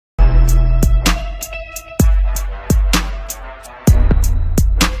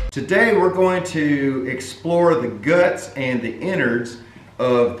Today we're going to explore the guts and the innards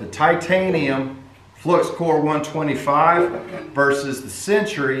of the Titanium Flux Core 125 versus the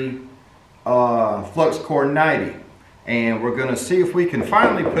Century Flux Core 90. And we're going to see if we can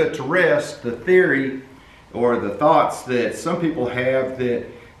finally put to rest the theory or the thoughts that some people have that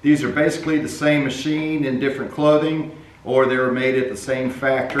these are basically the same machine in different clothing, or they were made at the same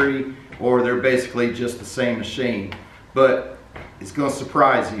factory, or they're basically just the same machine. But it's going to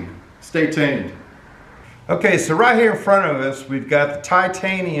surprise you. Stay tuned. Okay, so right here in front of us we've got the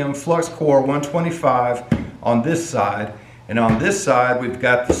Titanium Flux Core 125 on this side, and on this side we've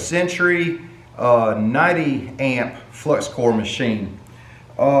got the Century 90 amp flux core machine.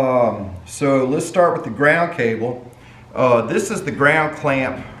 So let's start with the ground cable. This is the ground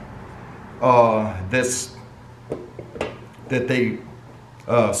clamp that they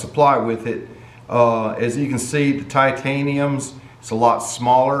supply with it. As you can see, the Titanium's it's a lot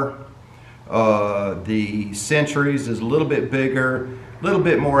smaller. The Centuries is a little bit bigger, a little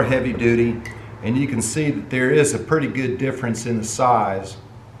bit more heavy duty, and you can see that there is a pretty good difference in the size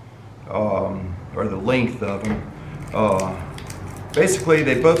or the length of them. Basically,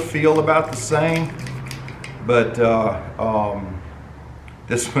 they both feel about the same, but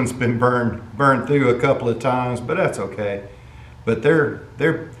this one's been burned through a couple of times, but that's okay. But they're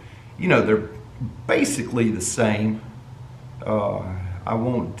basically the same. I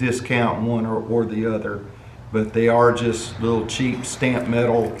won't discount one or the other, but they are just little cheap stamp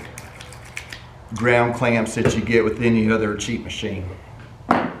metal ground clamps that you get with any other cheap machine.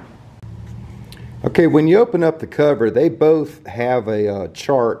 Okay, when you open up the cover, they both have a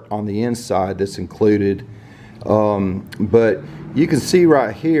chart on the inside that's included, but you can see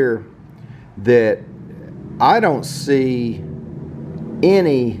right here that I don't see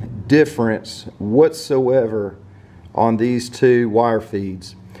any difference whatsoever on these two wire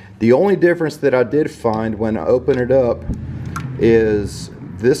feeds. The only difference that I did find when I open it up is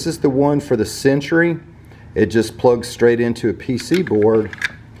this is the one for the Century. It just plugs straight into a PC board,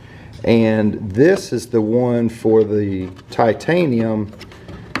 and this is the one for the Titanium,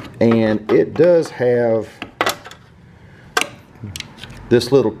 and it does have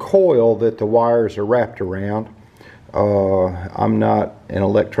this little coil that the wires are wrapped around. I'm not an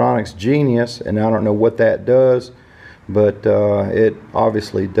electronics genius and I don't know what that does, but it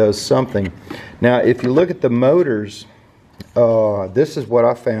obviously does something. Now if you look at the motors, this is what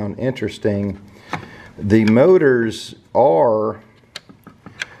I found interesting. The motors are,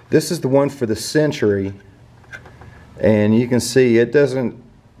 this is the one for the Century, and you can see it doesn't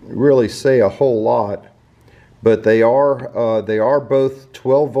really say a whole lot, but they are both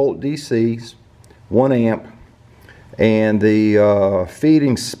 12 volt DCs, 1 amp, and the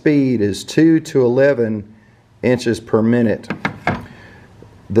feeding speed is 2 to 11 inches per minute.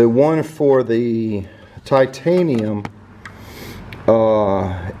 The one for the Titanium,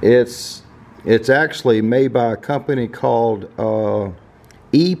 it's actually made by a company called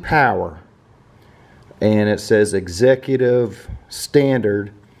E-Power, and it says executive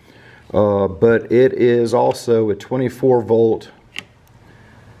standard, but it is also a 24 volt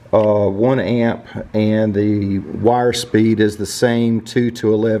 1 amp, and the wire speed is the same, 2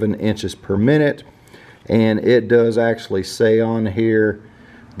 to 11 inches per minute. And it does actually say on here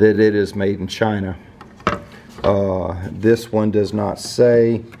that it is made in China. This one does not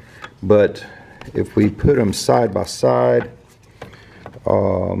say, but if we put them side by side,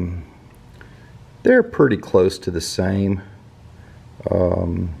 they're pretty close to the same.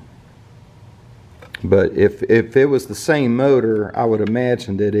 But if it was the same motor, I would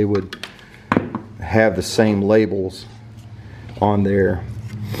imagine that it would have the same labels on there.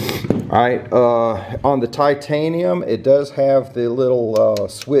 Alright, on the Titanium, it does have the little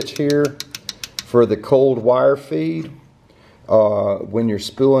switch here for the cold wire feed. When you're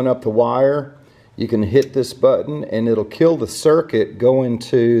spooling up the wire, you can hit this button and it'll kill the circuit going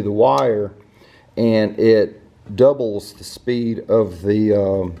to the wire, and it doubles the speed of the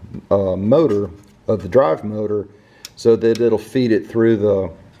motor, of the drive motor, so that it'll feed it through the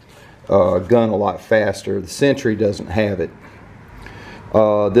gun a lot faster. The Century doesn't have it.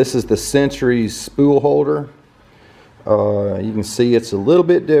 This is the Century's spool holder. You can see it's a little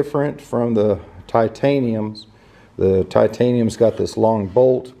bit different from the Titanium's. The Titanium's got this long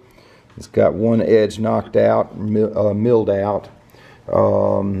bolt. It's got one edge knocked out, milled out.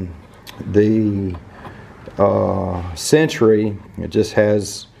 The Century, it just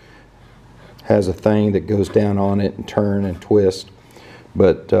has a thing that goes down on it and turn and twist.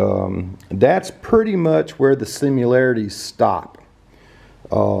 But that's pretty much where the similarities stop.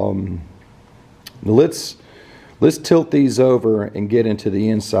 Let's Let's tilt these over and get into the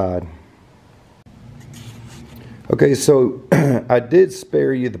inside. Okay, so I did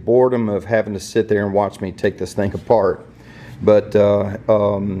spare you the boredom of having to sit there and watch me take this thing apart. But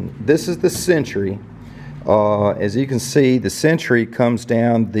this is the Century. As you can see, the Century comes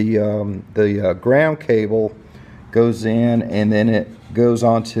down, the ground cable goes in, and then it goes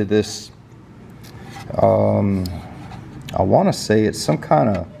onto this, I want to say it's some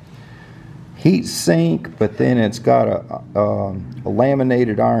kind of heat sink, but then it's got a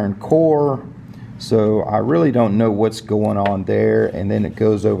laminated iron core. So I really don't know what's going on there. And then it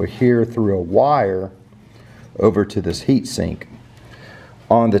goes over here through a wire over to this heat sink.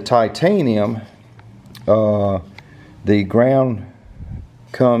 On the titanium, the ground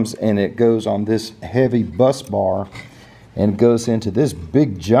comes and it goes on this heavy bus bar and goes into this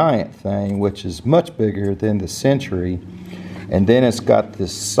big giant thing, which is much bigger than the Century. And then it's got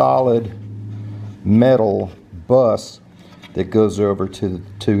this solid metal bus that goes over to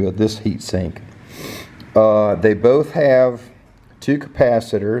this heat sink. They both have two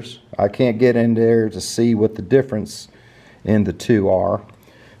capacitors. I can't get in there to see what the difference in the two are.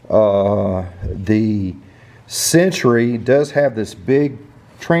 The Century does have this big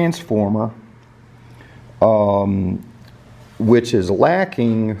transformer, which is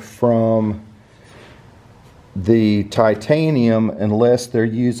lacking from the titanium unless they're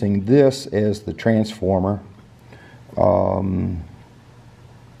using this as the transformer.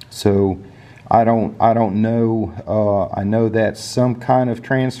 So I don't know. I know that's some kind of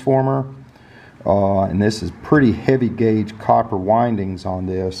transformer, and this is pretty heavy gauge copper windings on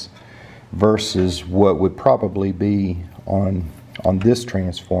this versus what would probably be on this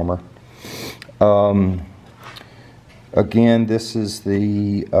transformer. Again, this is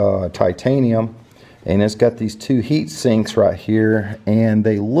the titanium, and it's got these two heat sinks right here, and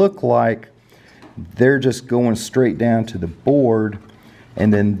they look like they're just going straight down to the board.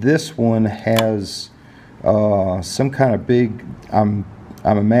 And then this one has some kind of big, I'm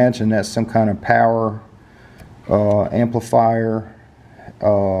imagining that's some kind of power amplifier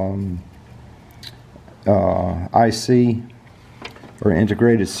IC or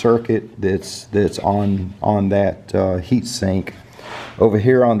integrated circuit that's on that heat sink. Over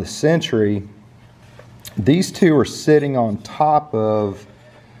here on the Century, these two are sitting on top of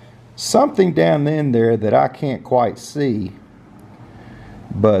something down in there that I can't quite see.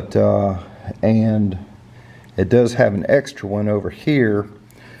 But and it does have an extra one over here,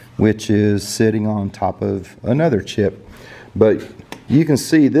 which is sitting on top of another chip. But you can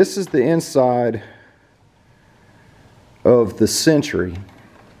see this is the inside of the Century,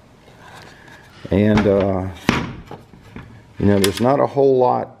 and you know, there's not a whole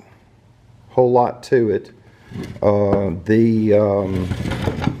lot to it.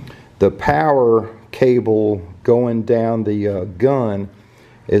 The power cable going down the gun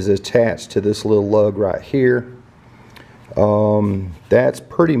is attached to this little lug right here. That's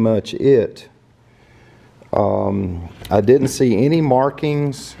pretty much it. I didn't see any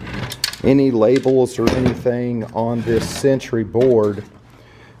markings, any labels or anything on this Century board.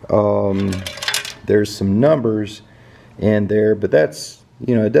 There's some numbers in there, but that's,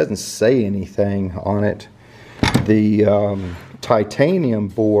 you know, it doesn't say anything on it. The titanium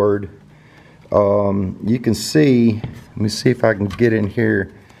board, you can see, let me see if I can get in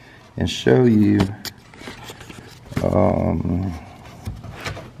here and show you. Let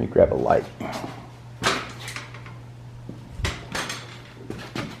me grab a light.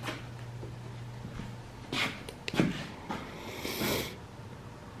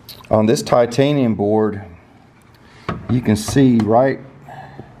 On this titanium board, you can see right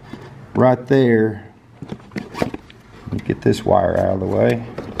there. Let me get this wire out of the way.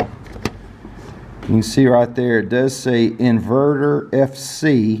 You can see right there, it does say inverter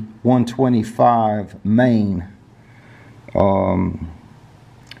FC 125 main.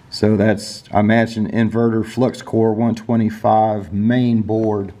 So that's, I imagine, inverter flux core 125 main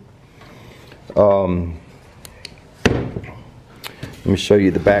board. Let me show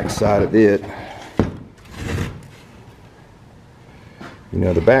you the back side of it. You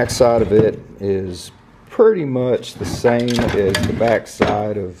know, the back side of it is pretty much the same as the back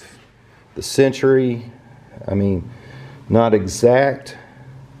side of the Century. I mean, not exactly.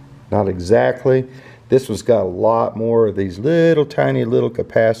 This one's got a lot more of these little tiny little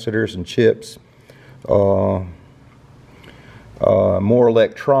capacitors and chips. More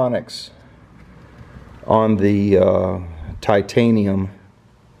electronics on the titanium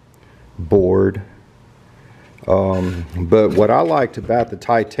board. But what I liked about the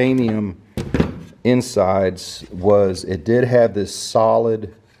titanium insides was it did have this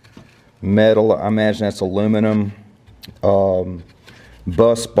solid metal, I imagine that's aluminum,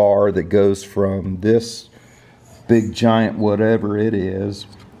 bus bar that goes from this big giant whatever it is,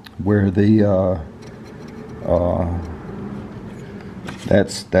 where the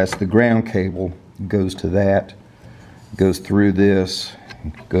that's the ground cable, goes to that, goes through this,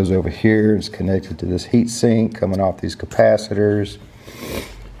 goes over here, it's connected to this heat sink coming off these capacitors,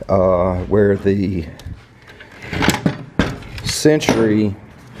 where the Century,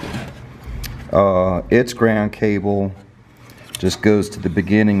 its ground cable just goes to the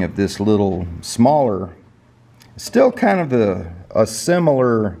beginning of this little smaller, still kind of a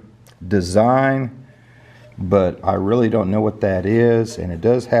similar design, but I really don't know what that is. And it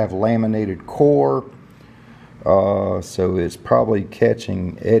does have laminated core, so it's probably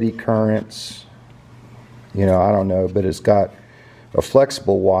catching eddy currents, you know, I don't know, but it's got a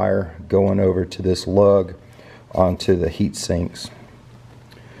flexible wire going over to this lug onto the heat sinks.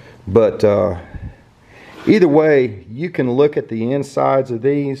 But either way, you can look at the insides of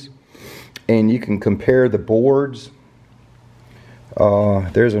these and you can compare the boards.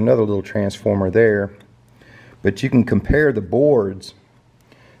 There's another little transformer there, but you can compare the boards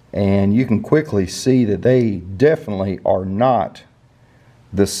and you can quickly see that they definitely are not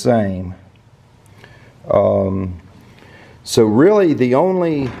the same. So really the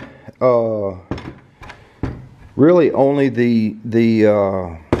only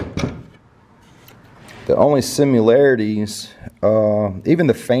the only similarities, even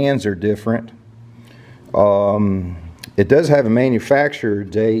the fans are different. It does have a manufacturer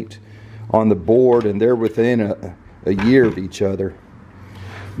date on the board, and they're within a year of each other.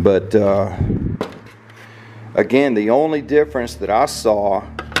 But again, the only difference that I saw,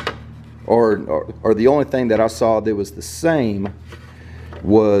 or the only thing that I saw that was the same,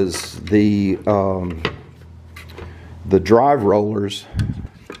 was the drive rollers.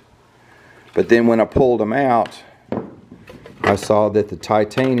 But then when I pulled them out, I saw that the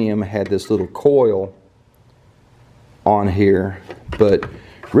titanium had this little coil on here. But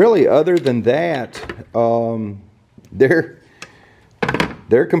really, other than that, they're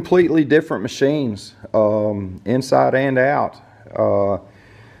completely different machines, inside and out.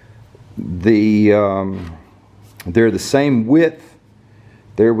 They're the same width.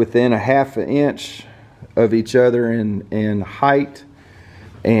 They're within a ½ an inch of each other in height,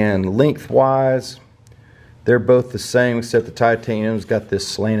 and lengthwise they're both the same, except the titanium's got this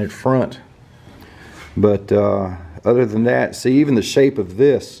slanted front. But other than that, see, even the shape of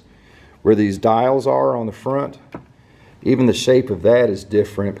this, where these dials are on the front, even the shape of that is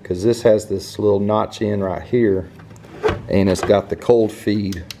different, because this has this little notch in right here, and it's got the cold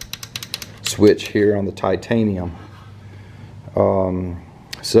feed switch here on the titanium.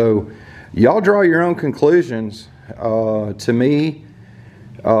 So y'all draw your own conclusions. To me,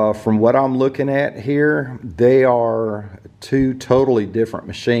 from what I'm looking at here, they are two totally different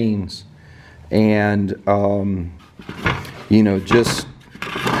machines. And you know, just,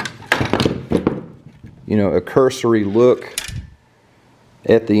 you know, a cursory look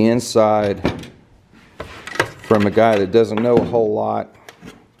at the inside from a guy that doesn't know a whole lot,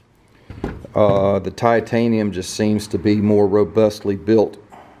 the titanium just seems to be more robustly built.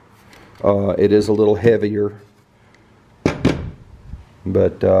 It is a little heavier,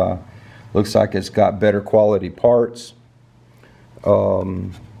 but looks like it's got better quality parts.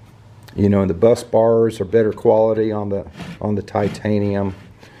 You know, and the bus bars are better quality on the titanium.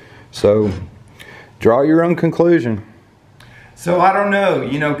 So draw your own conclusion. So I don't know,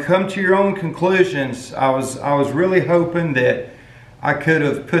 you know, come to your own conclusions. I was really hoping that I could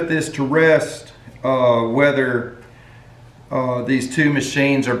have put this to rest, whether these two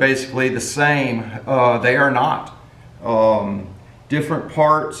machines are basically the same. They are not. Different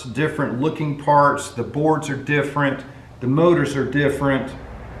parts, different looking parts. The boards are different. The motors are different.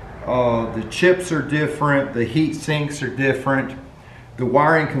 The chips are different. The heat sinks are different. The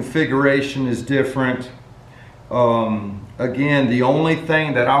wiring configuration is different. Again, the only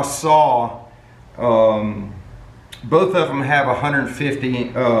thing that I saw, both of them have a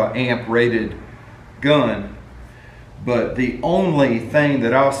 150 amp rated gun, but the only thing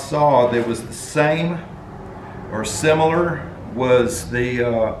that I saw that was the same or similar was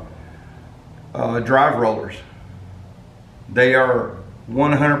the drive rollers. They are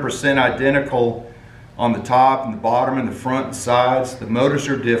 100% identical on the top and the bottom and the front and sides. The motors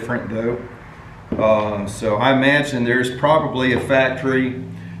are different though. So I imagine there's probably a factory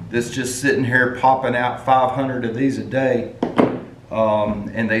that's just sitting here popping out 500 of these a day,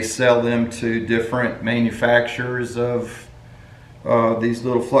 and they sell them to different manufacturers of these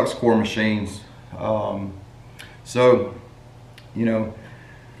little flux core machines. So, you know,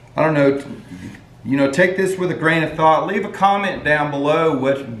 I don't know, you know, take this with a grain of thought. Leave a comment down below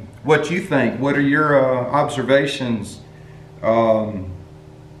what you think. What are your observations?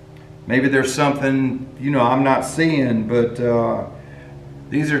 Maybe there's something, you know, I'm not seeing, but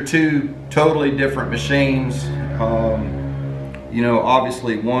these are two totally different machines. You know,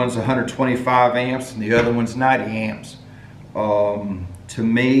 obviously one's 125 amps and the other one's 90 amps. To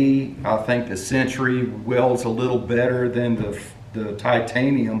me, I think the Century welds a little better than the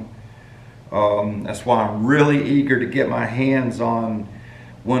Titanium. That's why I'm really eager to get my hands on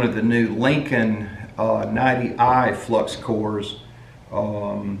one of the new Lincoln 90i flux cores,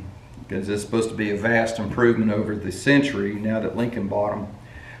 because it's supposed to be a vast improvement over the Century now that Lincoln bought them.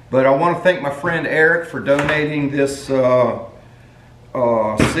 But I want to thank my friend Eric for donating this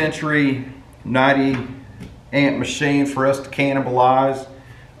Century 90 amp machine for us to cannibalize.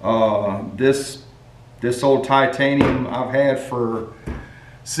 This old Titanium I've had for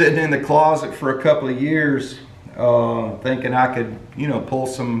sitting in the closet for a couple of years, thinking I could, you know, pull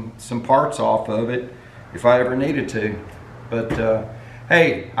some parts off of it if I ever needed to. But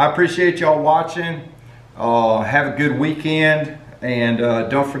hey, I appreciate y'all watching. Have a good weekend, and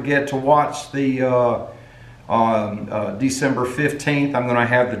don't forget to watch the on December 15th. I'm going to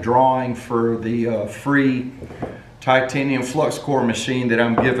have the drawing for the free Titanium Flux Core machine that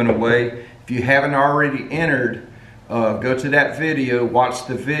I'm giving away. If you haven't already entered, go to that video, watch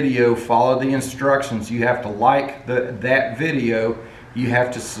the video, follow the instructions. You have to like that video, you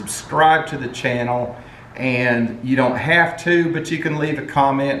have to subscribe to the channel, and you don't have to, but you can leave a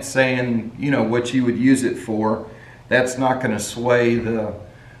comment saying, you know, what you would use it for. That's not going to sway the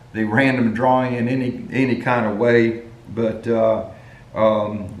random drawing in any kind of way. But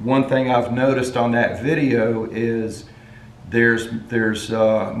one thing I've noticed on that video is there's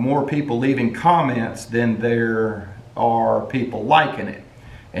more people leaving comments than there are people liking it.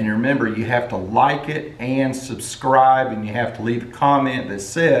 And remember, you have to like it and subscribe, and you have to leave a comment that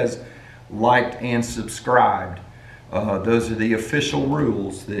says liked and subscribed. Those are the official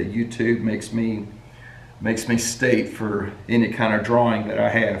rules that YouTube makes me state for any kind of drawing that I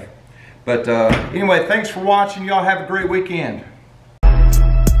have. But anyway, thanks for watching. Y'all have a great weekend.